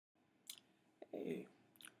Hey,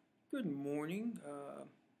 good morning,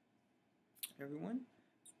 everyone.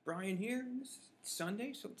 It's Brian here, and this is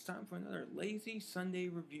Sunday, so it's time for another Lazy Sunday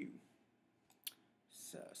review.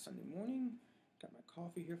 It's Sunday morning. Got my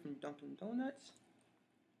coffee here from Dunkin' Donuts.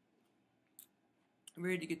 I'm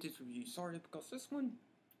ready to get this review started because this one,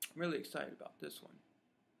 I'm really excited about this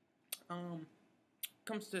one.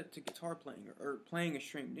 Comes to guitar playing or playing a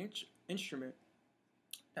stringed instrument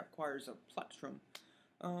that requires a plectrum.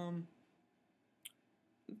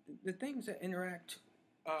 The things that interact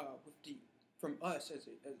from us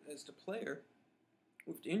as the player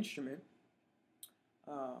with the instrument.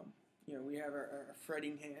 We have our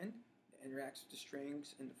fretting hand that interacts with the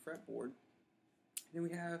strings and the fretboard. And then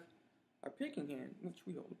we have our picking hand, which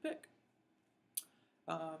we hold a pick.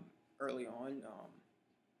 Early on,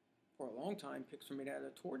 for a long time, picks were made out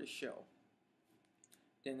of tortoise shell.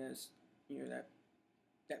 Then, as that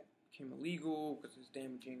became illegal because it's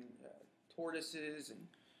damaging tortoises and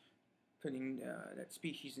putting that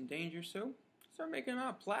species in danger, so started making them out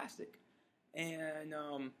of plastic. And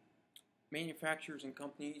manufacturers and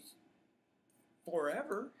companies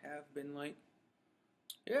forever have been like,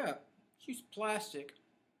 yeah, use plastic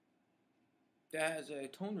that has a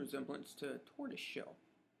tone resemblance to tortoise shell.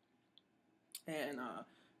 And some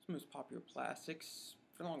of those popular plastics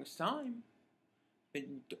for the longest time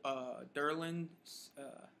been Durlin,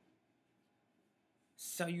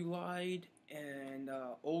 Cellulide, and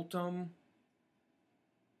Ultem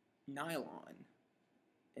nylon,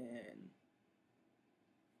 and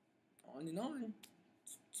on.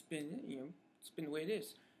 It's been the way it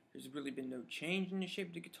is. There's really been no change in the shape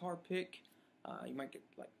of the guitar pick. You might get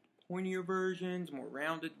like pointier versions, more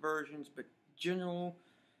rounded versions, but general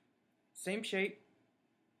same shape.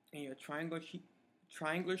 And triangular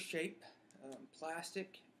shape,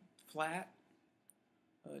 plastic, flat,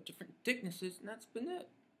 different thicknesses, and that's been it.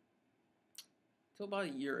 Until about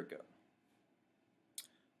a year ago,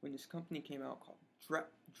 when this company came out called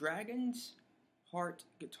Dragon's Heart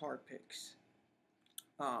Guitar Picks.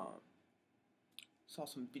 Saw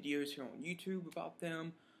some videos here on YouTube about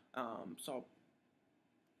them. I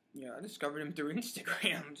discovered them through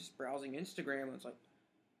Instagram. Just browsing Instagram, and it's like,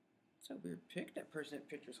 it's a weird pick that person that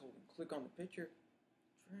picture's holding. Click on the picture.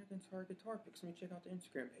 Dragon's Heart Guitar Picks. Let me check out the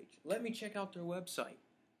Instagram page. Let me check out their website.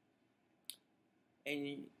 And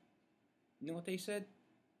you know what they said?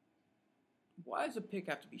 Why does a pick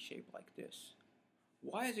have to be shaped like this?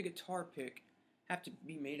 Why does a guitar pick have to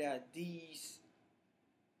be made out of these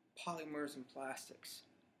polymers and plastics?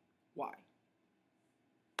 Why?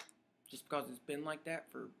 Just because it's been like that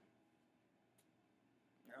for,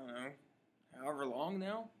 I don't know, however long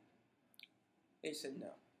now? They said no.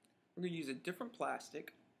 We're going to use a different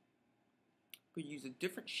plastic, we're going to use a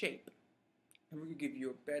different shape, and we're going to give you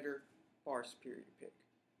a better, far superior pick.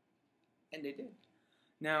 And they did.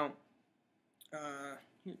 Now,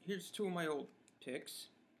 here's two of my old picks.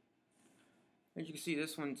 As you can see,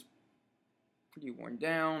 this one's pretty worn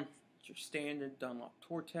down. It's your standard Dunlop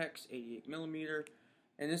Tortex 88mm.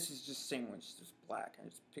 And this is just the same one, it's just black. I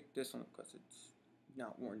just picked this one because it's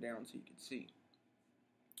not worn down so you can see.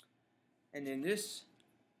 And then this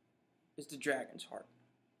is the Dragon's Heart.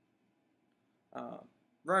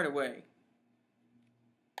 Right away,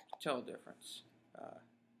 tell the difference.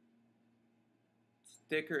 It's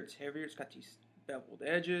thicker, it's heavier, it's got these beveled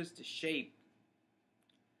edges, the shape.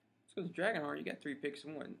 So the Dragon Heart, you got three picks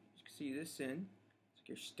in one. You can see this end. It's like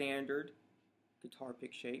your standard guitar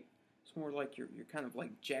pick shape. It's more like your kind of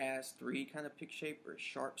like Jazz 3 kind of pick shape, or a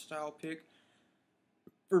sharp style pick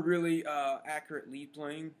for really accurate lead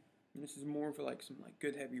playing. And this is more for like some like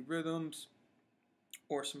good heavy rhythms,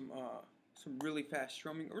 or some really fast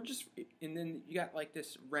strumming, or just, and then you got like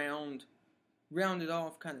this rounded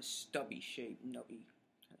off kind of stubby shape, nubby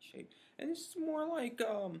kind of shape. And this is more like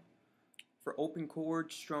for open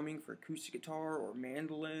chord strumming for acoustic guitar or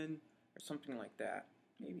mandolin or something like that.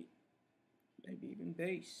 Maybe even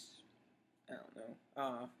bass. I don't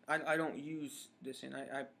know. I don't use this end.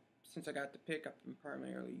 Since I got the pick, I've been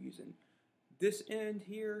primarily using this end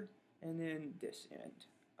here and then this end.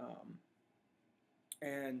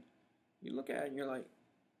 And you look at it and you're like,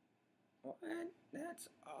 what? That's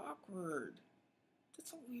awkward.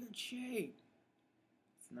 That's a weird shape.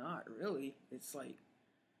 It's not really. It's like,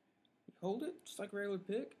 you hold it just like a regular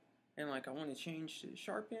pick, and like I want to change to the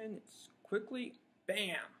sharp end. It's quickly,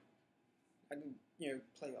 bam. I can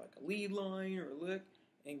play like a lead line or a lick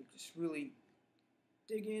and just really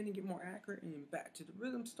dig in and get more accurate, and then back to the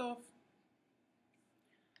rhythm stuff.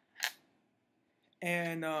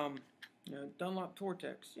 And Dunlop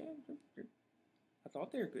Tortex, yeah, I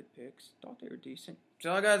thought they were good picks. Thought they were decent.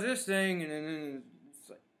 So I got this thing, and then it's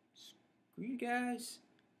like screw you guys,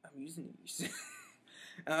 I'm using these.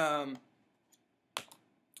 um,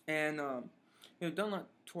 and Dunlop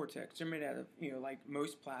Tortex, they're made out of, like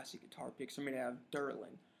most plastic guitar picks, they're made out of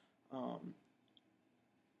Durlin.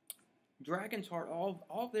 Dragon's Heart, all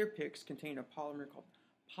of their picks contain a polymer called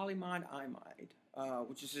polyimide imide,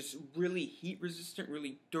 which is this really heat-resistant,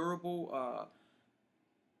 really durable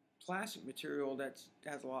plastic material that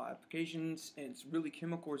has a lot of applications, and it's really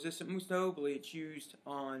chemical resistant. Most notably, it's used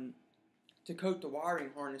to coat the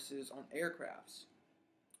wiring harnesses on aircrafts.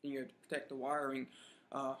 To protect the wiring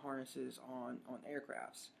harnesses on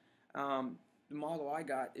aircrafts. The model I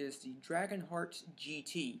got is the Dragonheart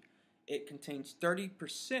GT. It contains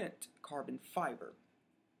 30% carbon fiber.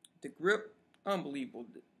 The grip, unbelievable.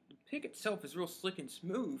 The pick itself is real slick and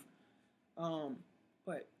smooth,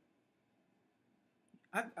 but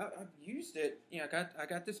I've used it. I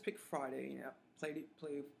got this pick Friday. Played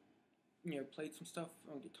some stuff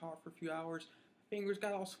on guitar for a few hours. My fingers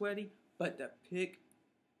got all sweaty, but the pick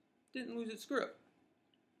didn't lose its grip.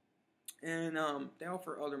 And they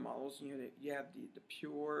offer other models. You have the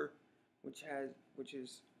Pure, which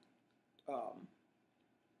is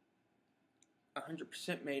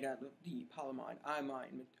 100% made out of the polyimide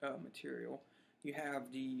imide material. You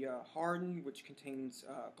have the Harden, which contains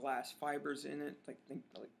glass fibers in it, like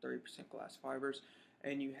 30% glass fibers,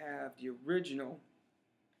 and you have the original.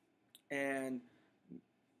 And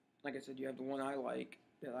like I said, you have the one I like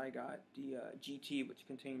that I got, the GT, which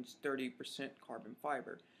contains 30% carbon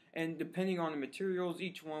fiber. And depending on the materials,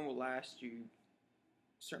 each one will last you a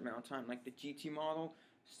certain amount of time. Like the GT model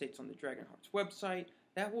states on the Dragonheart's website,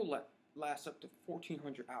 that will last up to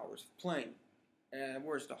 1,400 hours of playing.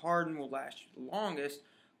 Whereas the Harden will last you the longest,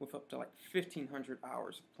 with up to like 1,500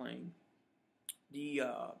 hours of playing. The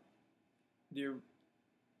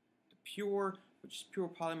Pure, which is pure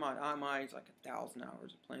polyimide imide, is like 1,000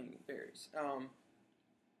 hours of playing. It varies.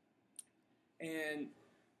 And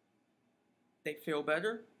they feel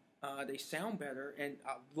better. They sound better, and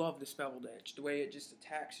I love this beveled edge. The way it just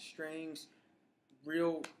attacks the strings,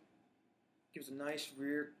 gives a nice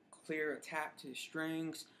rear clear attack to the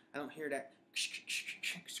strings. I don't hear that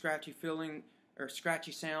scratchy feeling or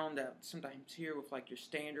scratchy sound that sometimes hear with like your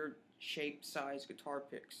standard shape size guitar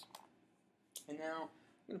picks. And now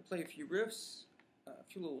I'm going to play a few riffs, a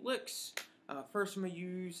few little licks. First I'm going to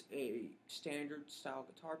use a standard style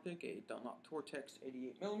guitar pick, a Dunlop Tortex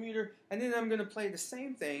 88mm, and then I'm going to play the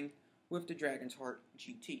same thing with the Dragonheart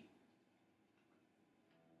GT.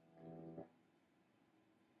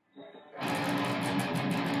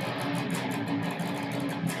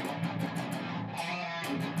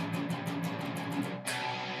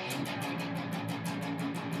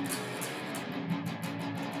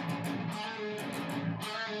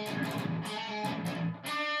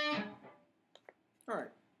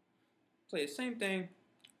 Alright, play the same thing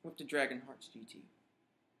with the Dragonheart GT.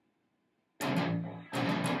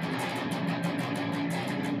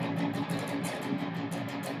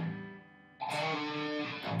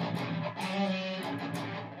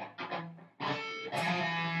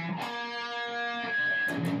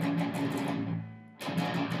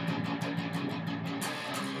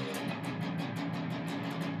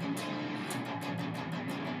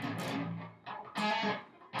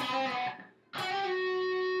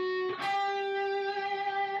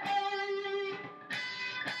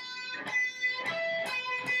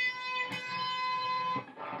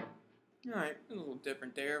 Alright, a little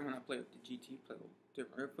different there. When I play with the GT, play a little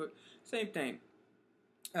different riff, but same thing.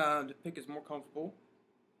 The pick is more comfortable.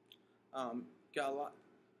 Got a lot.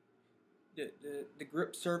 The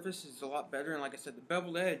grip surface is a lot better, and like I said, the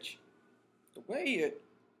beveled edge, the way it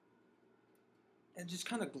just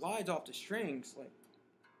kind of glides off the strings, like.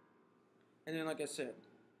 And then, like I said.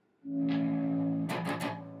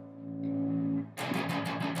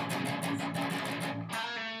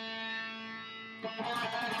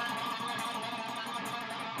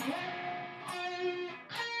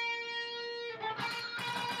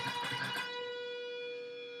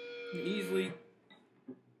 You easily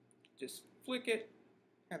just flick it,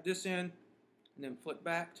 have this in, and then flick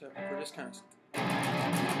back for this kind of stuff.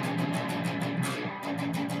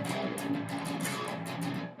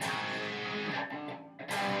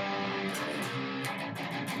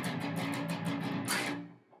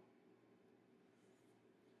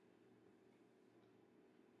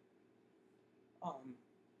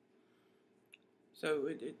 So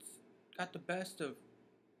it's got the best of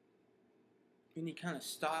any kind of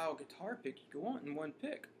style guitar pick you could want in one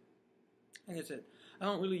pick. Like I said, I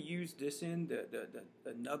don't really use this end,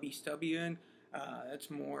 the nubby stubby end.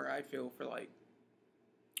 That's more, I feel, for like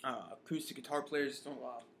acoustic guitar players that don't have a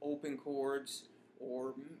lot of open chords,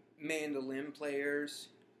 or mandolin players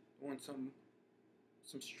want some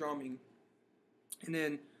strumming. And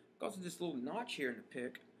then because of this little notch here in the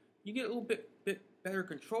pick, you get a little bit better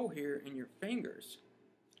control here in your fingers.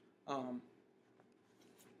 If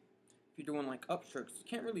you're doing like upstrokes, you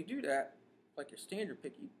can't really do that like your standard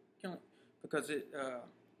pick. You can't, because it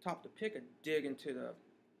top of the pick would dig into the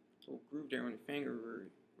little groove there on the finger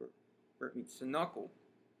where it meets the knuckle.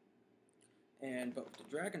 But with the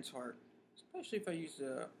Dragon's Heart, especially if I use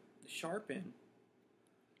the sharp end,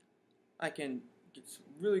 I can get some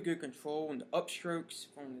really good control in the upstrokes.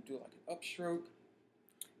 If I'm going to do like an upstroke,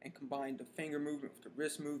 and combine the finger movement with the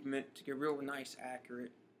wrist movement to get real nice,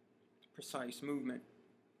 accurate, precise movement.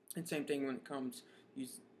 And same thing when it comes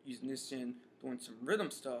using this in doing some rhythm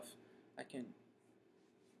stuff. I can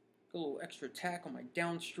get a little extra attack on my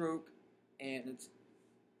downstroke, and it's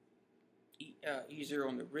easier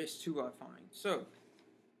on the wrist too, I find. So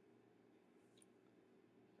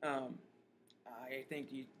I think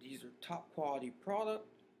these are top quality product,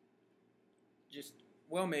 just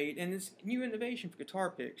well made, and it's new innovation for guitar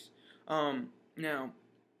picks. Now,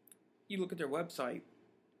 you look at their website,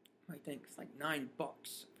 I think it's like $9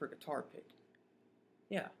 for a guitar pick.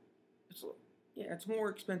 Yeah, it's more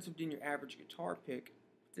expensive than your average guitar pick.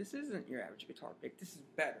 This isn't your average guitar pick. This is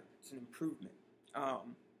better. It's an improvement.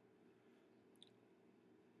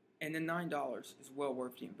 And then $9 is well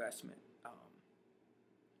worth the investment.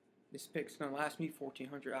 This pick's going to last me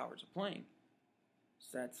 1,400 hours of playing.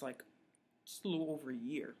 So that's like just a little over a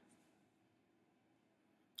year.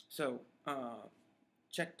 So,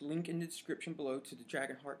 check the link in the description below to the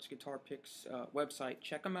Dragonheart's Guitar Picks website.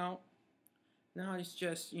 Check them out. Now it's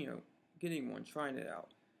just, getting one, trying it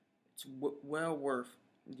out. It's well worth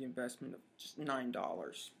the investment of just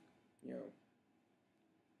 $9.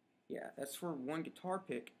 Yeah, that's for one guitar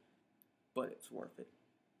pick, but it's worth it.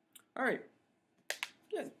 Alright.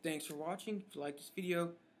 Yeah, thanks for watching. If you like this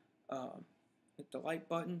video, hit the like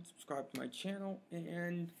button, subscribe to my channel,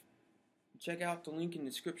 and check out the link in the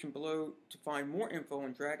description below to find more info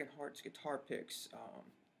on Dragonheart's Guitar Picks.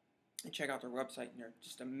 And check out their website, and they're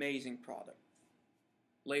just amazing product.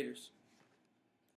 Laters.